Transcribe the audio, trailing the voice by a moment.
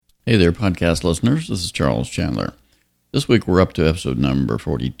Hey there, podcast listeners. This is Charles Chandler. This week we're up to episode number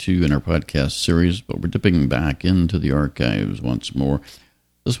 42 in our podcast series, but we're dipping back into the archives once more.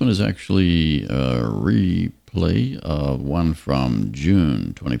 This one is actually a replay of one from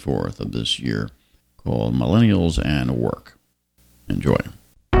June 24th of this year called Millennials and Work. Enjoy.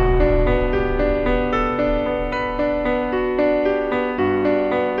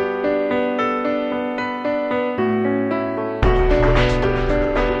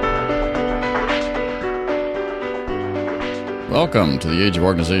 Welcome to the Age of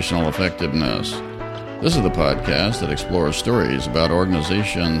Organizational Effectiveness. This is the podcast that explores stories about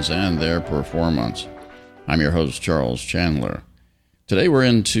organizations and their performance. I'm your host, Charles Chandler. Today we're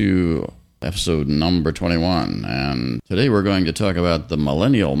into episode number 21, and today we're going to talk about the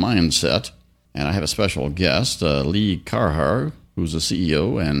millennial mindset. And I have a special guest, Lee Carhar, who's a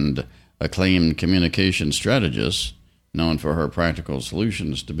CEO and acclaimed communication strategist known for her practical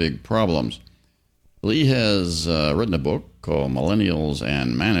solutions to big problems. Lee has written a book called Millennials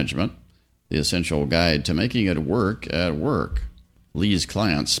and Management, the essential guide to making it work at work. Lee's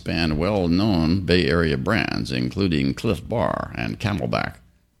clients span well-known Bay Area brands, including Cliff Bar and Camelback,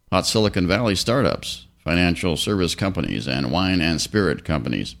 hot Silicon Valley startups, financial service companies, and wine and spirit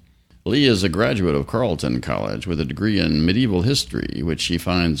companies. Lee is a graduate of Carleton College with a degree in medieval history, which she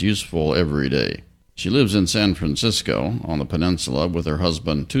finds useful every day. She lives in San Francisco on the peninsula with her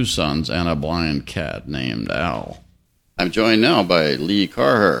husband, 2 sons, and a blind cat named Al. I'm joined now by Lee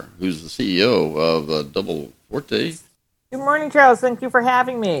Carhar, who's the CEO of Double Forte. Good morning, Charles. Thank you for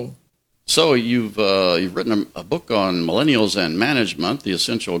having me. So you've written a book on Millennials and Management, the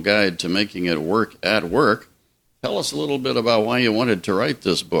essential guide to making it work at work. Tell us a little bit about why you wanted to write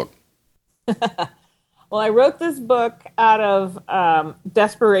this book. Well, I wrote this book out of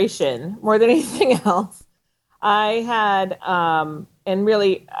desperation more than anything else. I had, and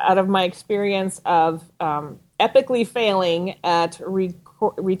really out of my experience of epically failing at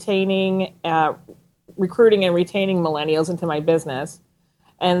recruiting and retaining millennials into my business,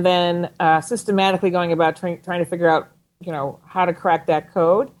 and then systematically going about trying to figure out, how to crack that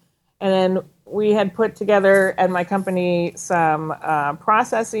code. And then we had put together at my company some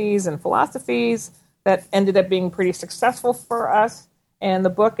processes and philosophies that ended up being pretty successful for us. And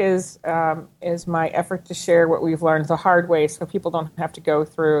the book is my effort to share what we've learned the hard way so people don't have to go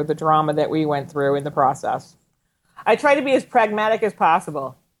through the drama that we went through in the process. I try to be as pragmatic as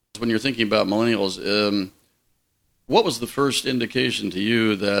possible. When you're thinking about millennials, what was the first indication to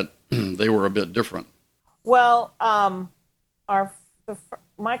you that they were a bit different? Well,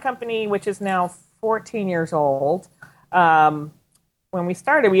 my company, which is now 14 years old, when we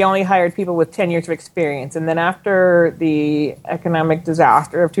started, we only hired people with 10 years of experience. And then after the economic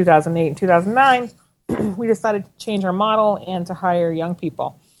disaster of 2008 and 2009, we decided to change our model and to hire young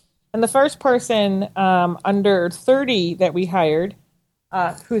people. And the first person under 30 that we hired,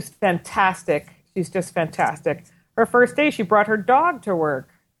 who's fantastic, she's just fantastic. Her first day, she brought her dog to work.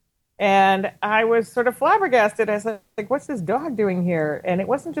 And I was sort of flabbergasted. I was like, what's this dog doing here? And it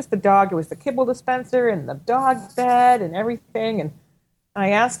wasn't just the dog, it was the kibble dispenser and the dog bed and everything. And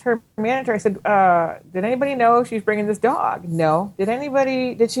I asked her manager, I said, did anybody know she's bringing this dog? No.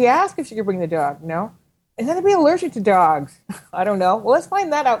 Did she ask if she could bring the dog? No. Is anybody allergic to dogs? I don't know. Well, let's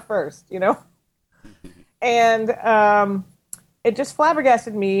find that out first, And it just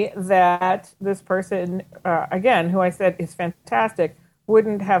flabbergasted me that this person, again, who I said is fantastic,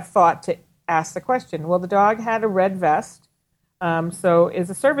 wouldn't have thought to ask the question. Well, the dog had a red vest, so is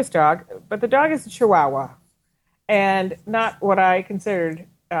a service dog, but the dog is a Chihuahua. And not what I considered,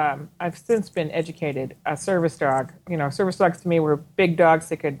 I've since been educated, a service dog. Service dogs to me were big dogs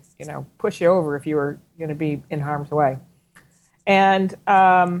that could, push you over if you were going to be in harm's way. And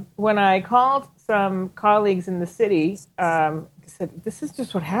when I called some colleagues in the city, I said, this is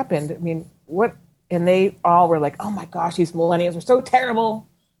just what happened. I mean, what? And they all were like, oh my gosh, these millennials are so terrible.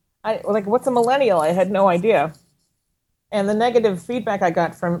 What's a millennial? I had no idea. And the negative feedback I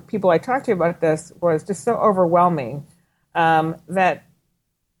got from people I talked to about this was just so overwhelming that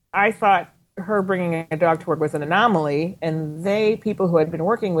I thought her bringing a dog to work was an anomaly, and people who had been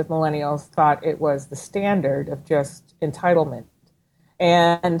working with millennials, thought it was the standard of just entitlement.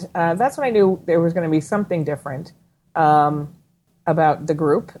 And that's when I knew there was going to be something different about the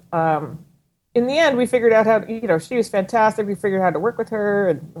group. In the end, we figured out how, she was fantastic. We figured out how to work with her,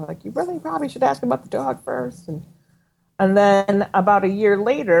 and we're like, you really probably should ask about the dog first. And then about a year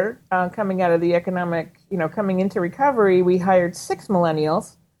later, coming out of the economic, coming into recovery, we hired 6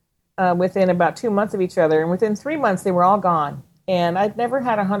 millennials within about 2 months of each other. And within 3 months, they were all gone. And I'd never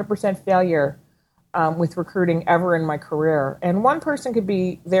had 100% failure with recruiting ever in my career. And one person could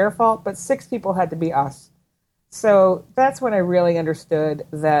be their fault, but 6 people had to be us. So that's when I really understood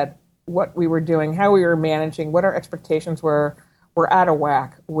that what we were doing, how we were managing, what our expectations were out of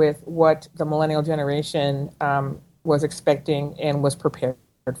whack with what the millennial generation was expecting and was prepared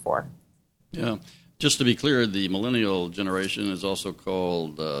for. Yeah. Just to be clear, the millennial generation is also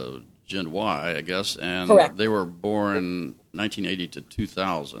called Gen Y, I guess, and Correct. They were born 1980 to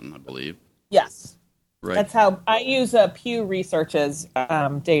 2000, I believe. Yes. Right. That's how I use Pew Research's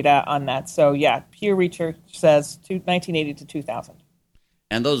data on that. So, yeah, Pew Research says 1980 to 2000.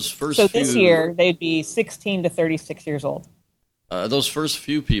 And those first So this year, they'd be 16 to 36 years old. Those first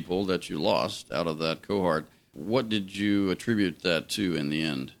few people that you lost out of that cohort, what did you attribute that to in the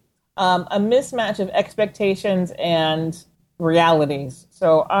end? A mismatch of expectations and realities.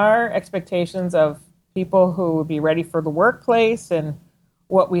 So our expectations of people who would be ready for the workplace and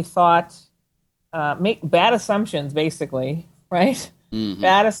what we thought, make bad assumptions, basically, right? Mm-hmm.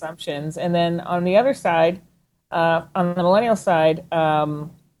 Bad assumptions. And then on the other side, on the millennial side,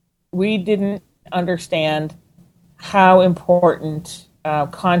 we didn't understand how important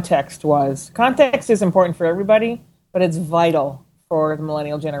context was. Context is important for everybody, but it's vital for the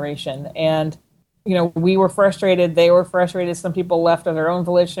millennial generation. And, you know, we were frustrated. They were frustrated. Some people left of their own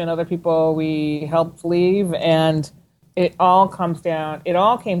volition. Other people we helped leave. And it all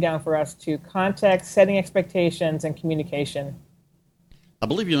came down for us to context, setting expectations, and communication. I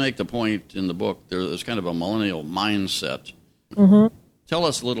believe you make the point in the book there's kind of a millennial mindset. Mm-hmm. Tell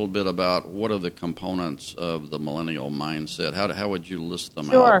us a little bit about what are the components of the millennial mindset. How would you list them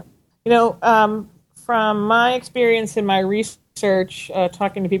out? Sure. You know, from my experience in my research,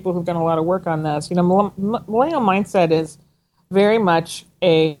 talking to people who've done a lot of work on this, you know, millennial mindset is very much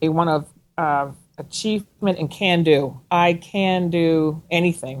a one of achievement and can do. I can do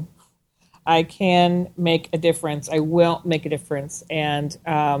anything. I can make a difference. I will make a difference. And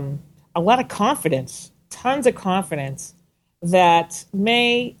a lot of confidence, tons of confidence that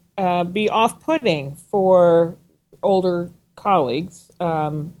may be off-putting for older colleagues.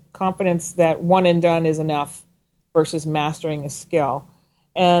 Confidence that one and done is enough versus mastering a skill.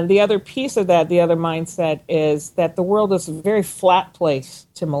 And the other piece of that, the other mindset, is that the world is a very flat place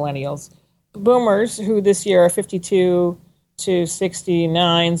to millennials. Boomers, who this year are 52 to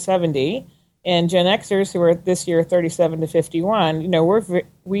 69, 70, and Gen Xers, who are this year 37 to 51, you know,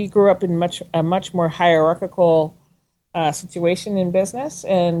 we grew up in a much more hierarchical situation in business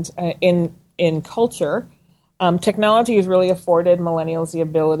and in culture. Technology has really afforded millennials the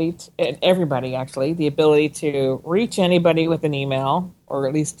ability, and everybody actually, the ability to reach anybody with an email, or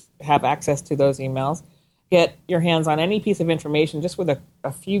at least have access to those emails, get your hands on any piece of information just with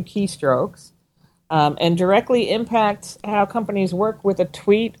a few keystrokes, and directly impact how companies work with a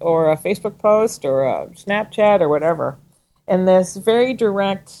tweet or a Facebook post or a Snapchat or whatever. And this very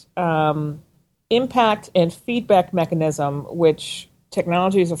direct impact and feedback mechanism, which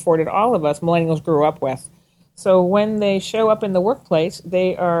technology has afforded all of us, millennials grew up with. So when they show up in the workplace,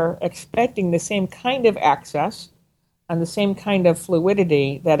 they are expecting the same kind of access and the same kind of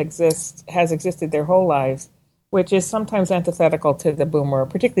fluidity that has existed their whole lives, which is sometimes antithetical to the boomer,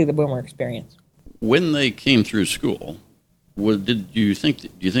 particularly the boomer experience. When they came through school, do you think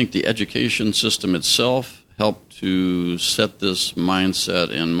the education system itself helped to set this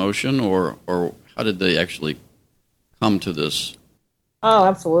mindset in motion, or how did they actually come to this? Oh,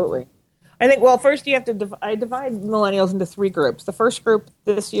 absolutely. I think, well, first you have to I divide millennials into 3 groups. The first group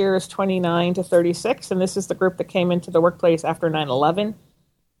this year is 29 to 36, and this is the group that came into the workplace after 9/11.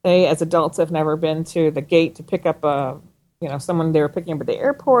 They, as adults, have never been to the gate to pick up someone they were picking up at the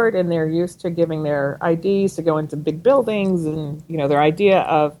airport, and they're used to giving their IDs to go into big buildings, and their idea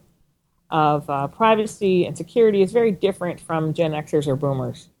of privacy and security is very different from Gen Xers or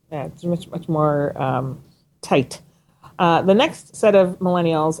Boomers. It's much more tight. The next set of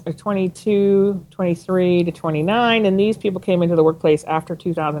millennials are 22, 23 to 29, and these people came into the workplace after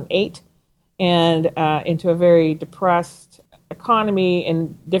 2008 and into a very depressed economy.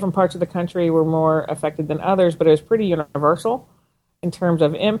 In different parts of the country were more affected than others, but it was pretty universal in terms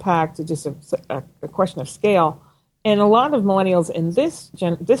of impact. It's just a question of scale. And a lot of millennials in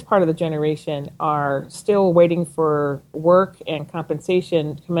this part of the generation are still waiting for work and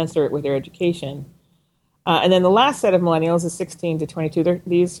compensation commensurate with their education. And then the last set of millennials is 16 to 22.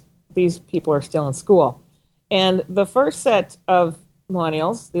 These people are still in school. And the first set of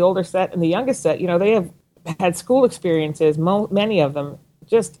millennials, the older set and the youngest set, they have had school experiences, many of them,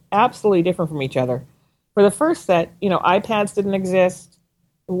 just absolutely different from each other. For the first set, iPads didn't exist.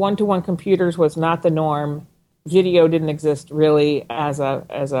 One-to-one computers was not the norm. video didn't exist really as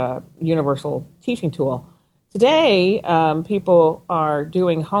a universal teaching tool. Today, people are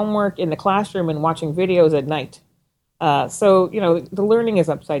doing homework in the classroom and watching videos at night. So, the learning is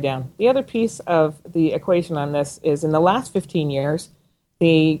upside down. The other piece of the equation on this is in the last 15 years,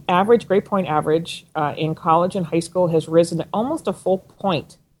 the average grade point average in college and high school has risen almost a full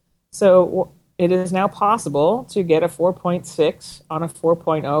point. So it is now possible to get a 4.6 on a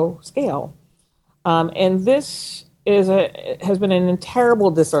 4.0 scale. And this has been a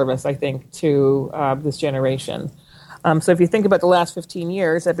terrible disservice, I think, to this generation. So if you think about the last 15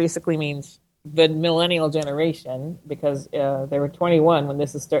 years, that basically means the millennial generation, because they were 21 when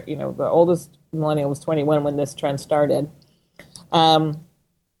this is the oldest millennial was 21 when this trend started.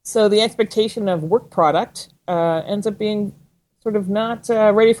 So the expectation of work product ends up being sort of not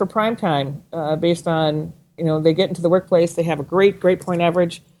ready for prime time based on, they get into the workplace, they have a great point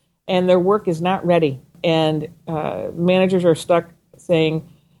average, and their work is not ready. And managers are stuck saying,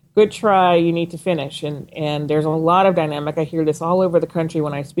 good try, you need to finish. And there's a lot of dynamic. I hear this all over the country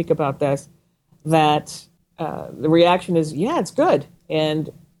when I speak about this, that the reaction is, yeah, it's good. And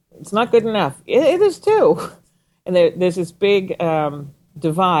it's not good enough. It is too. And there's this big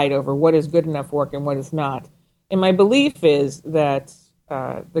divide over what is good enough work and what is not. And my belief is that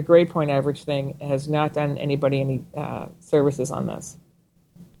the grade point average thing has not done anybody any services on this.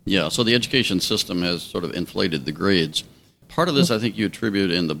 Yeah, so the education system has sort of inflated the grades. Part of this, I think, you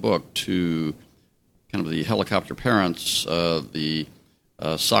attribute in the book to kind of the helicopter parents, the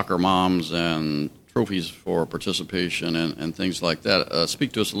soccer moms, and trophies for participation and things like that.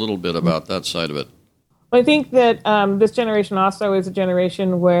 Speak to us a little bit about that side of it. I think that this generation also is a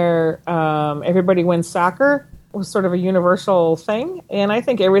generation where everybody wins soccer was sort of a universal thing. And I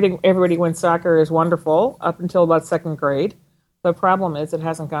think everybody wins soccer is wonderful up until about second grade. The problem is it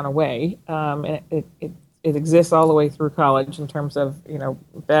hasn't gone away. And it exists all the way through college in terms of,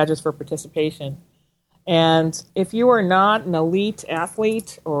 badges for participation. And if you are not an elite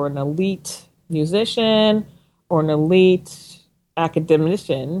athlete or an elite musician or an elite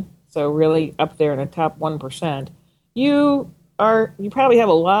academician, so really up there in the top 1%, you probably have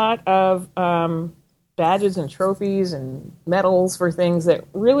a lot of badges and trophies and medals for things that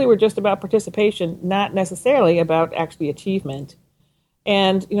really were just about participation, not necessarily about actually achievement.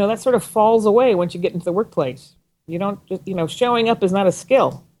 And, that sort of falls away once you get into the workplace. You don't just, showing up is not a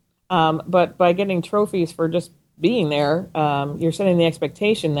skill. But by getting trophies for just being there, you're setting the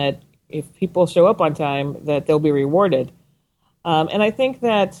expectation that if people show up on time, that they'll be rewarded. And I think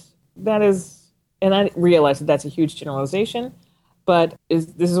that is, and I realize that that's a huge generalization, but this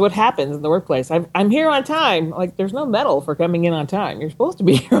is what happens in the workplace. I'm here on time. Like, there's no medal for coming in on time. You're supposed to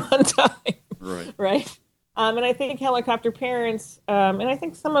be here on time. Right? And I think helicopter parents, and I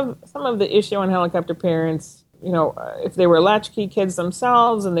think some of the issue on helicopter parents, if they were latchkey kids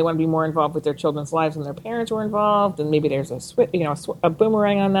themselves and they want to be more involved with their children's lives and their parents were involved, and maybe there's a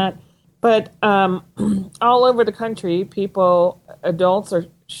boomerang on that. But all over the country, adults are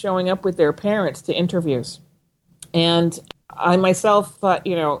showing up with their parents to interviews. And I myself thought,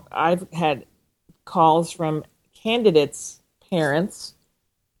 I've had calls from candidates' parents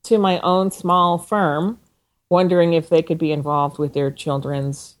to my own small firm wondering if they could be involved with their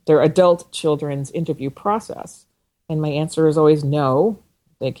adult children's interview process. And my answer is always no,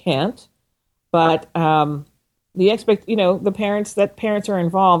 they can't. But the parents are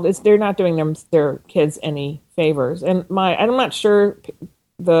involved, they're not doing their kids any favors. And I'm not sure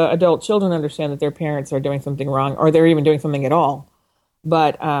the adult children understand that their parents are doing something wrong, or they're even doing something at all.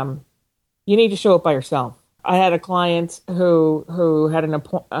 But you need to show up by yourself. I had a client who had an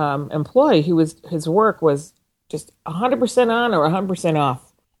employee his work was just 100% on or 100%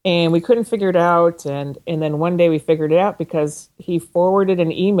 off, and we couldn't figure it out. And then one day we figured it out because he forwarded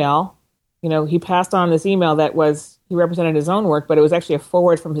an email. He passed on this email he represented his own work, but it was actually a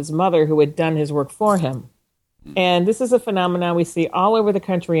forward from his mother who had done his work for him. And this is a phenomenon we see all over the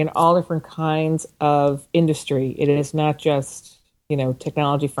country in all different kinds of industry. It is not just,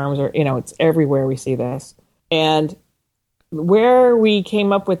 technology firms or, it's everywhere we see this. And where we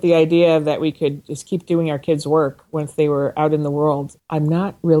came up with the idea that we could just keep doing our kids' work once they were out in the world, I'm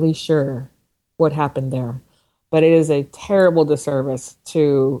not really sure what happened there. But it is a terrible disservice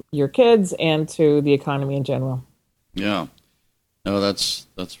to your kids and to the economy in general. Yeah. No, that's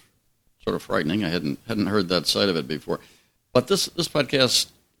sort of frightening. I hadn't heard that side of it before. But this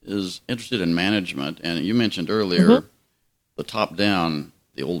podcast is interested in management, and you mentioned earlier the top-down,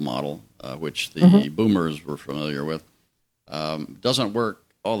 the old model, which the boomers were familiar with, doesn't work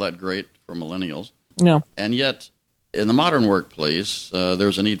all that great for millennials. No. And yet, in the modern workplace,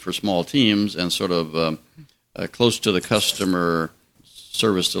 there's a need for small teams and sort of close to the customer,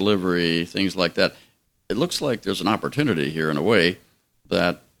 service delivery, things like that. It looks like there's an opportunity here in a way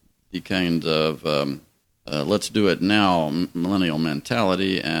that the kind of let's do it now millennial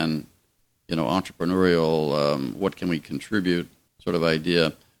mentality and entrepreneurial what can we contribute sort of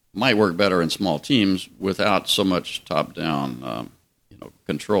idea might work better in small teams without so much top down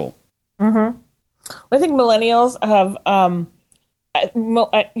control. Mm-hmm. I think millennials have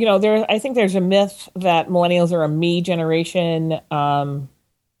I think there's a myth that millennials are a me generation.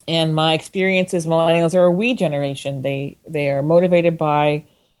 And my experience is millennials are a we generation. They are motivated by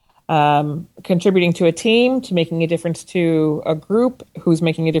contributing to a team, to making a difference to a group who's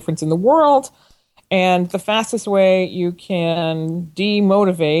making a difference in the world. And the fastest way you can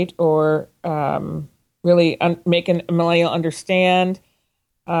demotivate or really make a millennial understand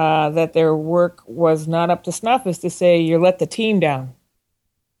that their work was not up to snuff is to say you let the team down.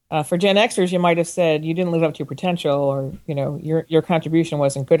 For Gen Xers, you might have said you didn't live up to your potential, or your contribution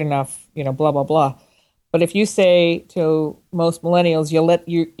wasn't good enough, blah blah blah. But if you say to most millennials,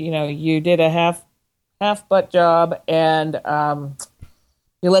 you did a half butt job and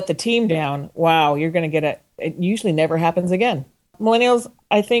you let the team down, wow, you're going to get it usually never happens again. Millennials,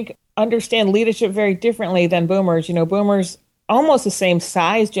 I think, understand leadership very differently than boomers. Boomers almost the same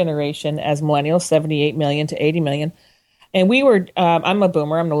size generation as millennials, 78 million to 80 million. And we were, I'm a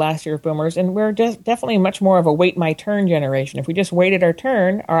boomer, I'm the last year of boomers, and we're just definitely much more of a wait my turn generation. If we just waited our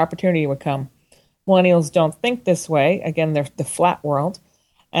turn, our opportunity would come. Millennials don't think this way. Again, they're the flat world.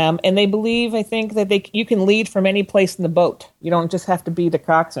 And they believe, I think, that you can lead from any place in the boat. You don't just have to be the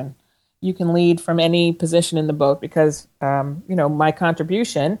coxswain. You can lead from any position in the boat because, my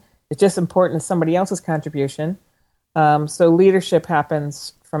contribution is just important as somebody else's contribution. So leadership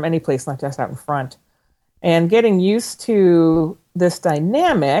happens from any place, not just out in front. And getting used to this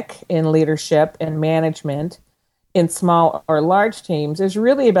dynamic in leadership and management in small or large teams is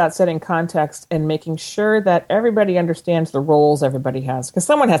really about setting context and making sure that everybody understands the roles everybody has, because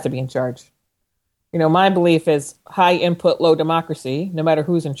someone has to be in charge. My belief is high input, low democracy, no matter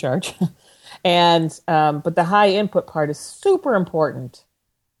who's in charge. But the high input part is super important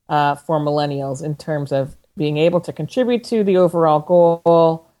for millennials in terms of being able to contribute to the overall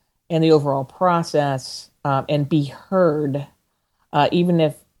goal and the overall process. And be heard, even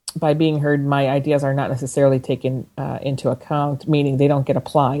if by being heard, my ideas are not necessarily taken into account, meaning they don't get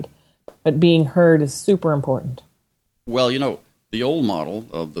applied. But being heard is super important. Well, the old model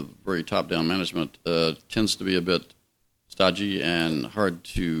of the very top-down management tends to be a bit stodgy and hard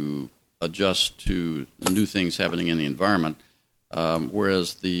to adjust to new things happening in the environment,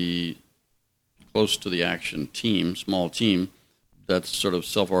 whereas the close to the action team, small team, that's sort of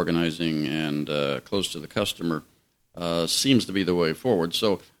self-organizing and close to the customer seems to be the way forward.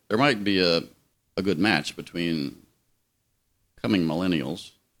 So there might be a good match between coming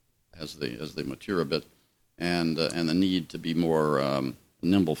millennials as they mature a bit and the need to be more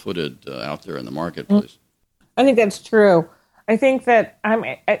nimble-footed out there in the marketplace. I think that's true. I think that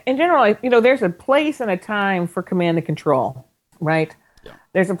in general, there's a place and a time for command and control, right? Yeah.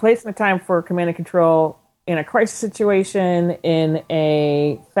 There's a place and a time for command and control in a crisis situation, in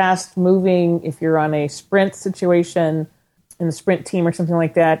a fast-moving, if you're on a sprint situation, in a sprint team or something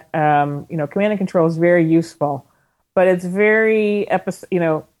like that, command and control is very useful. But it's very,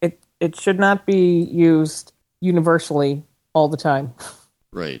 it should not be used universally all the time.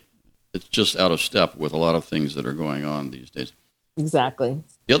 Right. It's just out of step with a lot of things that are going on these days. Exactly.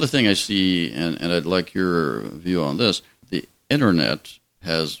 The other thing I see, and I'd like your view on this, the Internet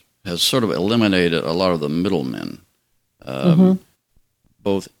has sort of eliminated a lot of the middlemen,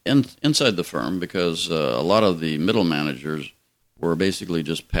 both inside the firm, because a lot of the middle managers were basically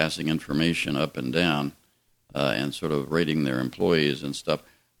just passing information up and down and sort of rating their employees and stuff.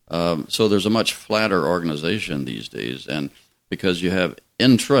 So there's a much flatter organization these days, and because you have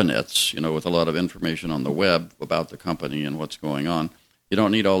intranets, with a lot of information on the web about the company and what's going on, you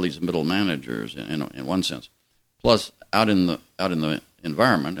don't need all these middle managers in one sense. Plus, out in the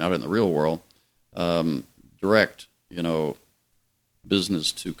environment, out in the real world, direct,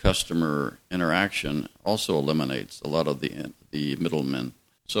 business to customer interaction also eliminates a lot of the middlemen.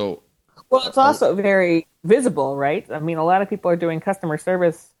 So, well, it's also very visible, right? I mean, a lot of people are doing customer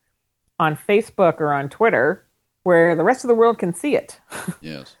service on Facebook or on Twitter, where the rest of the world can see it.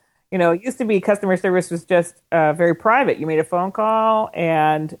 Yes. It used to be customer service was just very private. You made a phone call,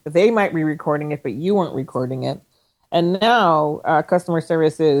 and they might be recording it, but you weren't recording it. And now customer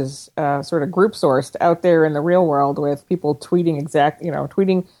service is sort of group sourced out there in the real world with people tweeting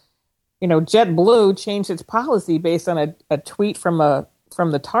JetBlue changed its policy based on a tweet from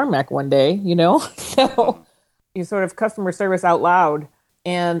the tarmac one day, So you sort of customer service out loud,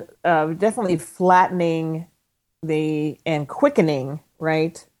 and definitely flattening and quickening,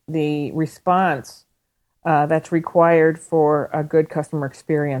 right, the response that's required for a good customer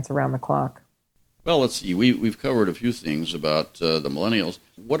experience around the clock. Well, let's see. We've covered a few things about the millennials.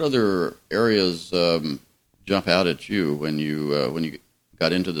 What other areas jump out at you when you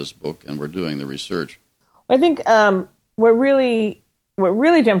got into this book and were doing the research? I think what really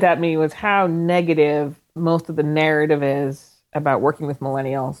jumped at me was how negative most of the narrative is about working with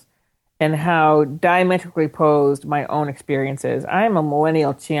millennials, and how diametrically opposed my own experience is. I am a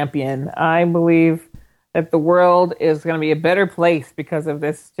millennial champion. I believe that the world is going to be a better place because of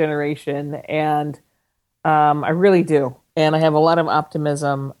this generation, and I really do. And I have a lot of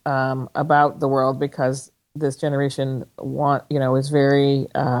optimism about the world because this generation is very,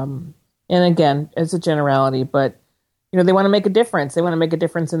 and again, it's a generality, but they want to make a difference. They want to make a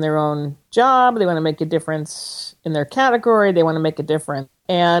difference in their own job. They want to make a difference in their category. They want to make a difference.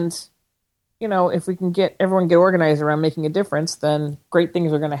 And, if we can get everyone get organized around making a difference, then great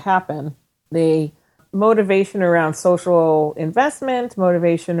things are going to happen. The motivation around social investment,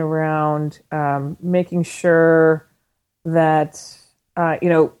 motivation around making sure that,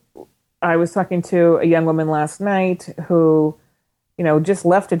 I was talking to a young woman last night who, just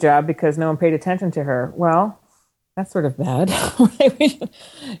left a job because no one paid attention to her. Well, that's sort of bad, right?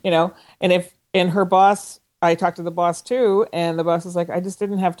 And her boss, I talked to the boss too, and the boss is like, I just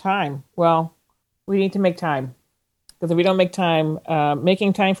didn't have time. Well, we need to make time. Because if we don't make time,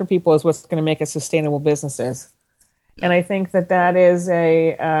 making time for people is what's going to make us sustainable businesses. And I think that is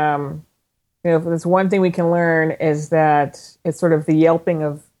if there's one thing we can learn is that it's sort of the yelping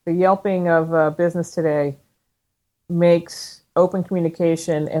of business today makes open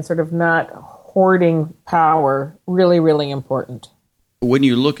communication and sort of not hoarding power really, really important. When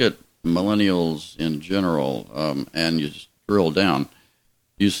you look at millennials in general and you just drill down,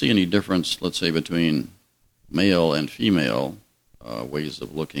 do you see any difference, let's say, between male and female ways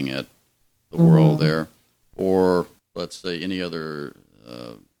of looking at the world there, or let's say any other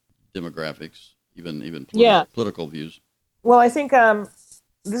demographics, even political views? Well, I think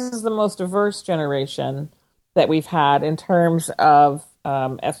this is the most diverse generation that we've had in terms of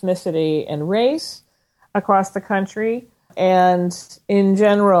ethnicity and race across the country. And in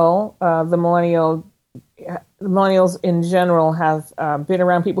general, the millennials in general have been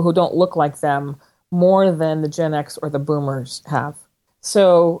around people who don't look like them more than the Gen X or the boomers have.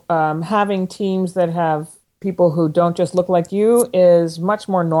 So having teams that have people who don't just look like you is much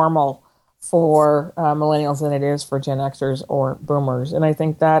more normal for millennials than it is for Gen Xers or boomers. And I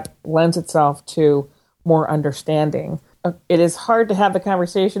think that lends itself to more understanding. It is hard to have the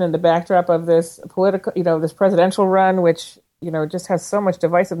conversation in the backdrop of this political, this presidential run, which, just has so much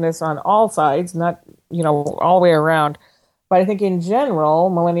divisiveness on all sides, not, all the way around. But I think in general,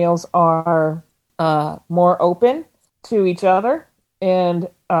 millennials are more open to each other. And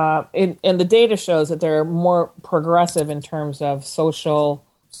the data shows that they're more progressive in terms of social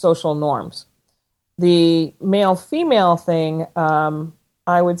norms. The male-female thing,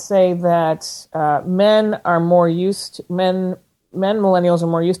 I would say that millennials are more used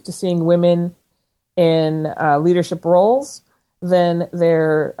to seeing women in leadership roles than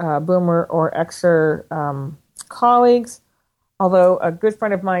their boomer or Xer colleagues. Although a good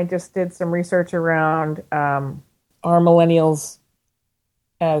friend of mine just did some research around are millennials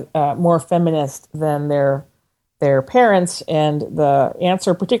more feminist than their parents, and the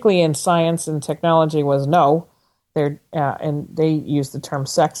answer, particularly in science and technology, was no. And they use the term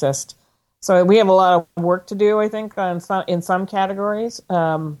sexist. So we have a lot of work to do, I think, in some categories.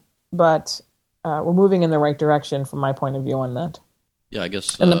 But we're moving in the right direction from my point of view on that. Yeah, I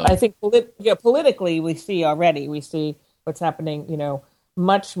guess. And I think politically, we see what's happening.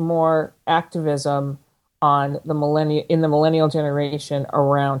 Much more activism on in the millennial generation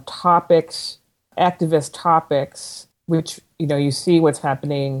around activist topics, which you see what's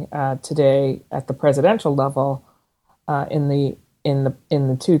happening today at the presidential level in the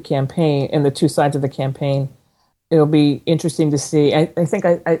two sides of the campaign. It'll be interesting to see. I think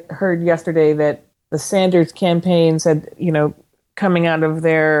I heard yesterday that the Sanders campaign said, coming out of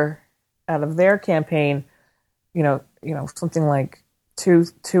their campaign, something like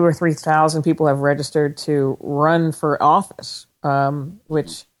 2,000 or 3,000 people have registered to run for office,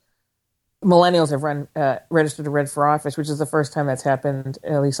 which millennials have registered to run for office, which is the first time that's happened,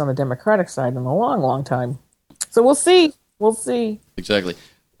 at least on the Democratic side, in a long, long time. So we'll see. Exactly.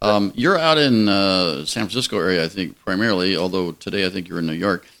 You're out in San Francisco area, I think, primarily, although today I think you're in New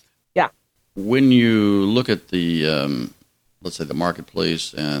York. Yeah. When you look at the, let's say, the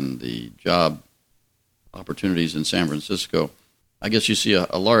marketplace and the job opportunities in San Francisco. I guess you see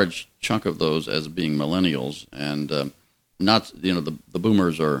a large chunk of those as being millennials, and not, the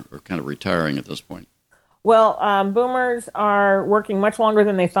boomers are kind of retiring at this point. Well, boomers are working much longer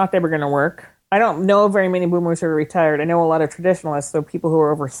than they thought they were going to work. I don't know very many boomers who are retired. I know a lot of traditionalists, so people who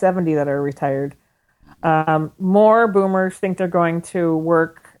are over 70 that are retired. More boomers think they're going to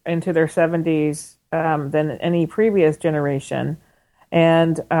work into their 70s than any previous generation.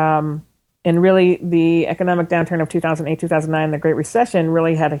 And really, the economic downturn of 2008, 2009, the Great Recession,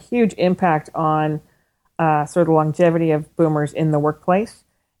 really had a huge impact on sort of the longevity of boomers in the workplace.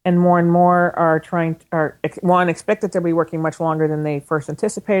 And more are one, expect that they'll be working much longer than they first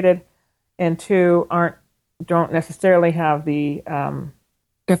anticipated, and two, don't necessarily have the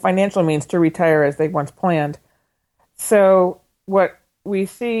financial means to retire as they once planned. So what we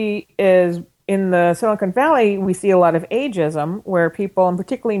see is in the Silicon Valley, we see a lot of ageism where people, and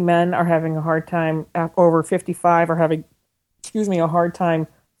particularly men, are having a hard time over 55 are having, a hard time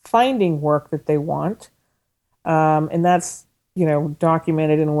finding work that they want. And that's,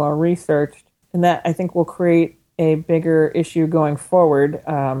 documented and well researched. And that, I think, will create a bigger issue going forward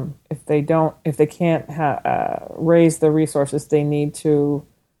if they can't raise the resources they need to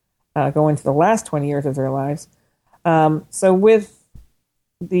go into the last 20 years of their lives. So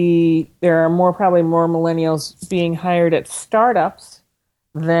there are probably more millennials being hired at startups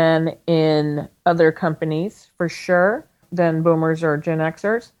than in other companies, for sure, than boomers or Gen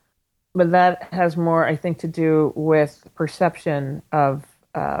Xers. But that has more, I think, to do with perception and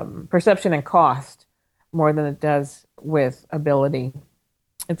cost more than it does with ability.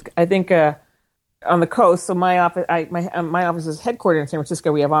 I think on the coast. So my office, my office is headquartered in San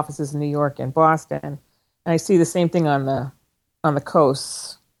Francisco. We have offices in New York and Boston. And I see the same thing on the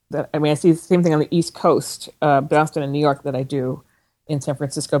coasts. I see the same thing on the East Coast, Boston and New York, that I do in San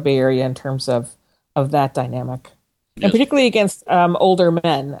Francisco Bay Area in terms of that dynamic. Yes. And particularly against older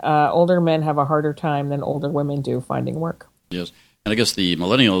men. Older men have a harder time than older women do finding work. Yes. And I guess the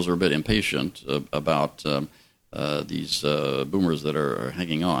millennials are a bit impatient about these boomers that are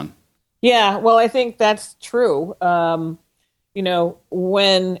hanging on. Yeah, well, I think that's true. When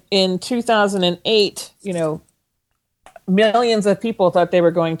in 2008, millions of people thought they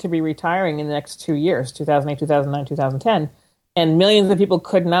were going to be retiring in the next 2 years, 2008, 2009, 2010, and millions of people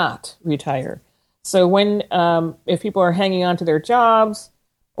could not retire. So if people are hanging on to their jobs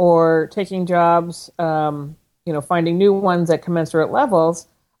or taking jobs, finding new ones at commensurate levels,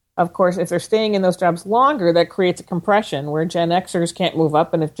 of course, if they're staying in those jobs longer, that creates a compression where Gen Xers can't move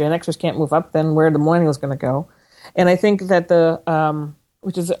up. And if Gen Xers can't move up, then where are the millennials going to go? And I think that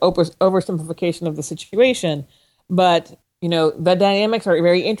which is an oversimplification of the situation, but, the dynamics are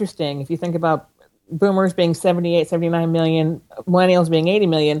very interesting. If you think about boomers being 78, 79 million, millennials being 80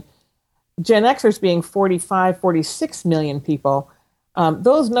 million, Gen Xers being 45, 46 million people,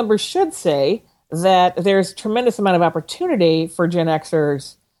 those numbers should say that there's a tremendous amount of opportunity for Gen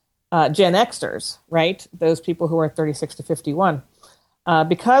Xers, right? Those people who are 36 to 51.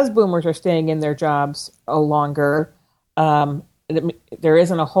 Because boomers are staying in their jobs longer, there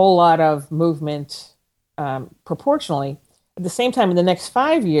isn't a whole lot of movement proportionally. At the same time, in the next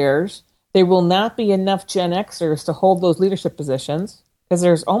 5 years, there will not be enough Gen Xers to hold those leadership positions because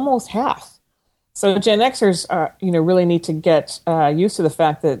there's almost half. So Gen Xers, really need to get used to the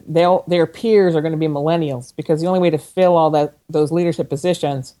fact that their peers are going to be millennials, because the only way to fill all those leadership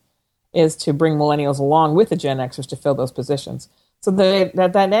positions is to bring millennials along with the Gen Xers to fill those positions. So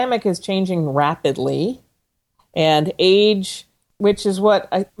that dynamic is changing rapidly, and age, which is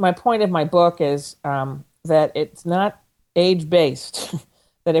what my point of my book is, that it's not age-based.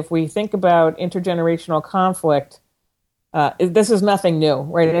 That if we think about intergenerational conflict, this is nothing new,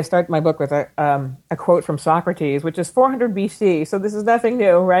 right? I start my book with a quote from Socrates, which is 400 BC. So this is nothing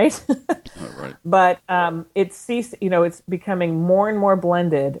new, right? Right. But it's becoming more and more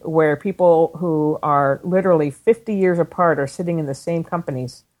blended, where people who are literally 50 years apart are sitting in the same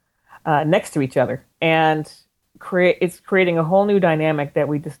companies next to each other, and it's creating a whole new dynamic that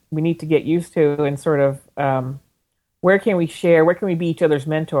we need to get used to, and sort of where can we share, where can we be each other's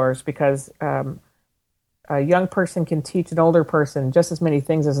mentors, because a young person can teach an older person just as many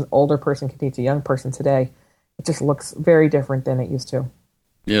things as an older person can teach a young person today. It just looks very different than it used to.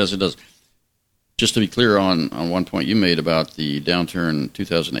 Yes, it does. Just to be clear on one point you made about the downturn in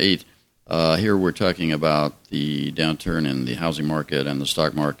 2008, here we're talking about the downturn in the housing market and the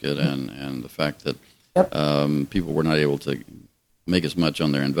stock market, and the fact that people were not able to make as much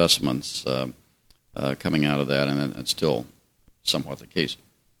on their investments coming out of that, and that's still somewhat the case.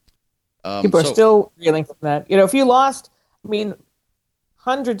 People are still reeling from that. If you lost,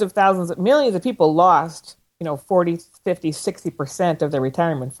 hundreds of thousands, millions of people lost, 40, 50, 60% of their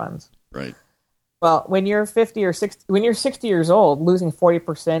retirement funds. Right. Well, when you're 50 or 60, when you're 60 years old, losing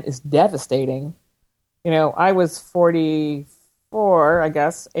 40% is devastating. I was 44, I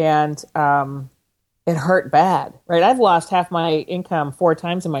guess, and it hurt bad, right? I've lost half my income 4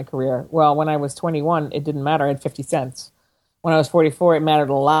 times in my career. Well, when I was 21, it didn't matter. I had 50 cents. When I was 44, it mattered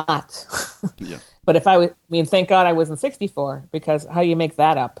a lot. Yeah. But thank God I wasn't 64, because how do you make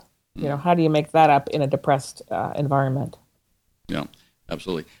that up? How do you make that up in a depressed environment? Yeah,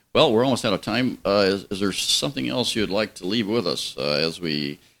 absolutely. Well, we're almost out of time. Is there something else you'd like to leave with us as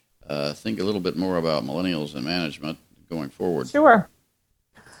we think a little bit more about millennials and management going forward? Sure.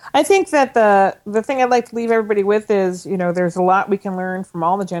 I think that the thing I'd like to leave everybody with is, there's a lot we can learn from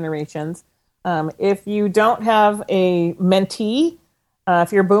all the generations. If you don't have a mentee,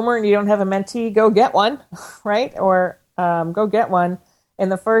 if you're a boomer and you don't have a mentee, go get one, right? Or go get one. And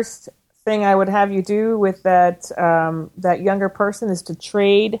the first thing I would have you do with that younger person is to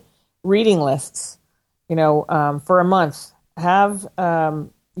trade reading lists, for a month. Have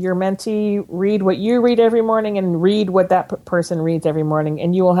your mentee read what you read every morning and read what that person reads every morning,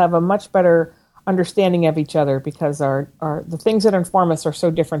 and you will have a much better understanding of each other, because the things that inform us are so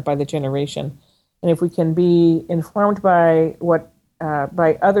different by the generation. And if we can be informed by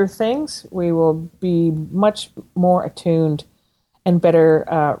by other things, we will be much more attuned and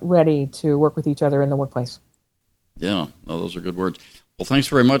better ready to work with each other in the workplace. Yeah, those are good words. Well, thanks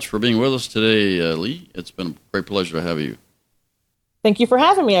very much for being with us today, Lee. It's been a great pleasure to have you. Thank you for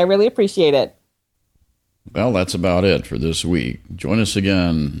having me. I really appreciate it. Well, that's about it for this week. Join us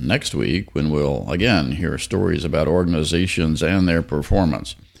again next week when we'll again hear stories about organizations and their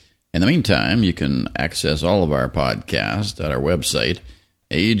performance. In the meantime, you can access all of our podcasts at our website,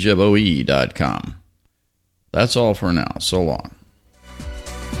 ageofoe.com. That's all for now. So long.